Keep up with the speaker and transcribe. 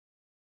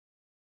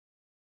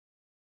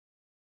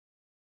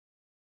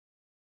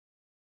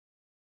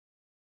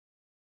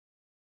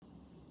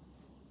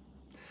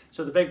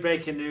So the big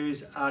breaking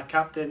news, our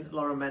captain,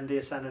 Laurent Mendy,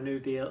 has signed a new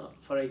deal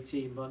for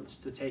 18 months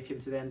to take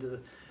him to the end of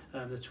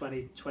the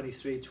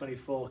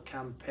 2023-24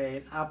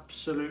 campaign.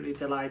 Absolutely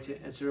delighted.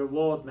 It's a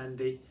reward,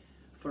 Mendy,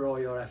 for all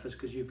your efforts,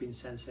 because you've been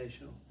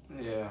sensational.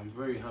 Yeah, I'm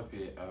very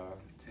happy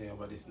to hear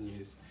about this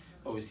news.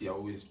 Obviously, I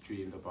always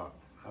dreamed about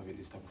having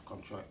this type of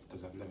contract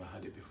because I've never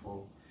had it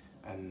before.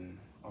 And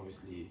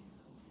obviously,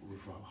 with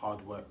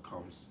hard work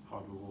comes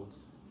hard rewards.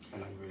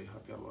 And I'm really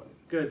happy about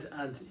it. Good,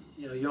 and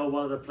you know you're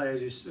one of the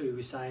players who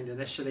we signed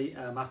initially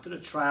after the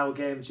trial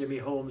game. Jimmy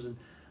Holmes and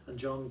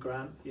John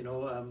Grant, you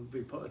know,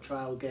 we put a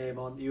trial game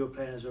on. You were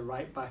playing as a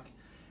right back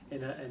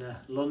in a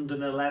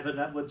London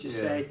 11. Would you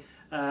say?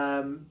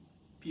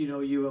 You know,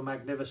 you were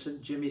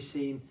magnificent. Jimmy's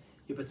seen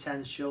your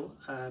potential.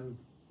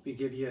 We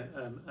give you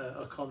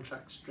a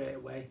contract straight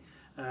away,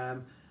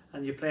 and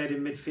you played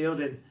in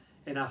midfield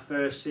in our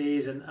first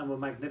season and were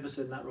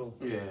magnificent in that role.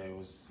 Yeah, it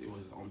was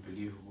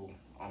unbelievable.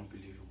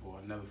 Unbelievable.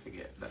 I'll never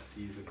forget that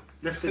season.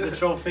 Lifted the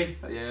trophy.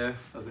 Yeah,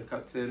 as a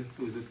captain,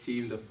 with the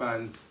team, the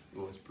fans, it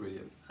was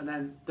brilliant. And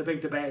then the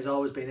big debate has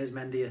always been, is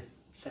Mendy a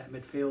set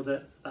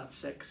midfielder at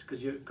 6?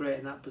 Because you're great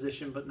in that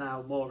position, but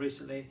now more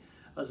recently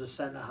as a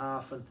centre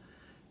half, and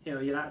you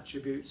know your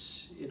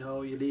attributes, you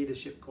know your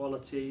leadership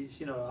qualities.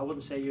 You know, I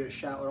wouldn't say you're a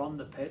shouter on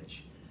the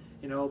pitch,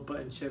 you know, but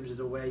in terms of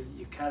the way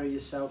you carry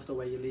yourself, the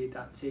way you lead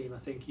that team, I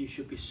think you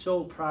should be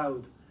so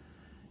proud.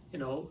 You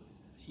know,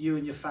 you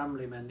and your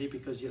family, Mendy,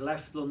 because you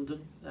left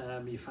London,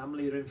 your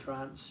family are in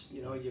France,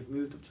 you know, you've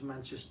moved up to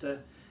Manchester,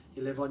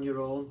 you live on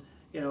your own,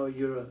 you know,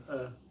 you're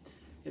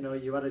you know,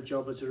 you had a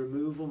job as a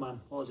removal man,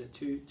 what was it,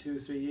 3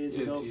 years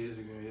ago? 2 years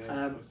ago,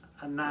 yeah.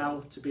 And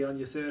now to be on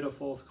your 3rd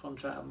or 4th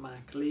contract at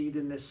Mac,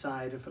 leading this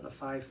side in front of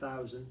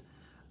 5,000,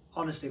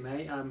 honestly,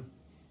 mate,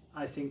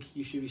 I think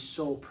you should be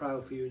so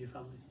proud for you and your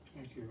family.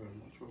 Thank you very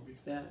much, Robbie.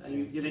 Yeah,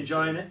 and you're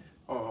enjoying it?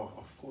 Oh,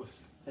 of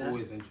course,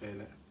 always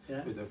enjoying it.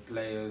 Yeah. With the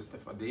players,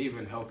 they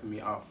even helping me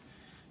out,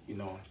 you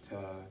know,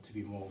 to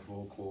be more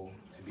vocal,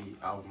 to be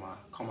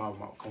come out of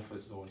my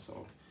comfort zone.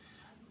 So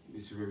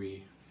it's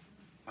very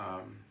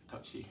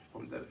touchy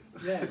from them.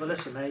 Yeah, but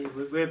listen, mate,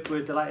 we're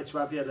delighted to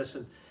have you.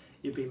 Listen,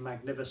 you've been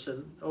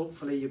magnificent.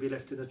 Hopefully you'll be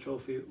lifting the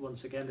trophy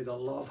once again. They've got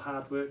a lot of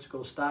hard work to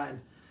go,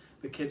 starting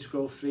with Kids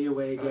Grow 3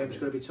 away games. It's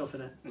going to be tough,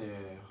 isn't it?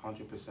 Yeah,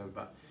 100%.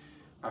 But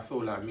I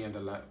feel like me and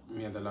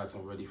the lads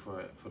are ready for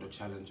it, for the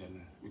challenge,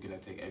 and we're going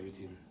to take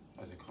everything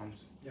as it comes.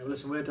 Yeah, well,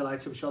 listen, we're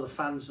delighted. I'm sure the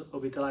fans will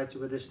be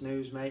delighted with this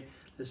news, mate.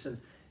 Listen,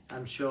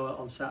 I'm sure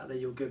on Saturday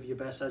you'll give your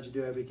best as you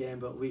do every game,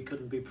 but we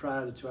couldn't be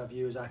prouder to have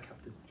you as our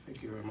captain.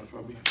 Thank you very much,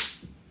 Robbie.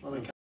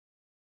 Well,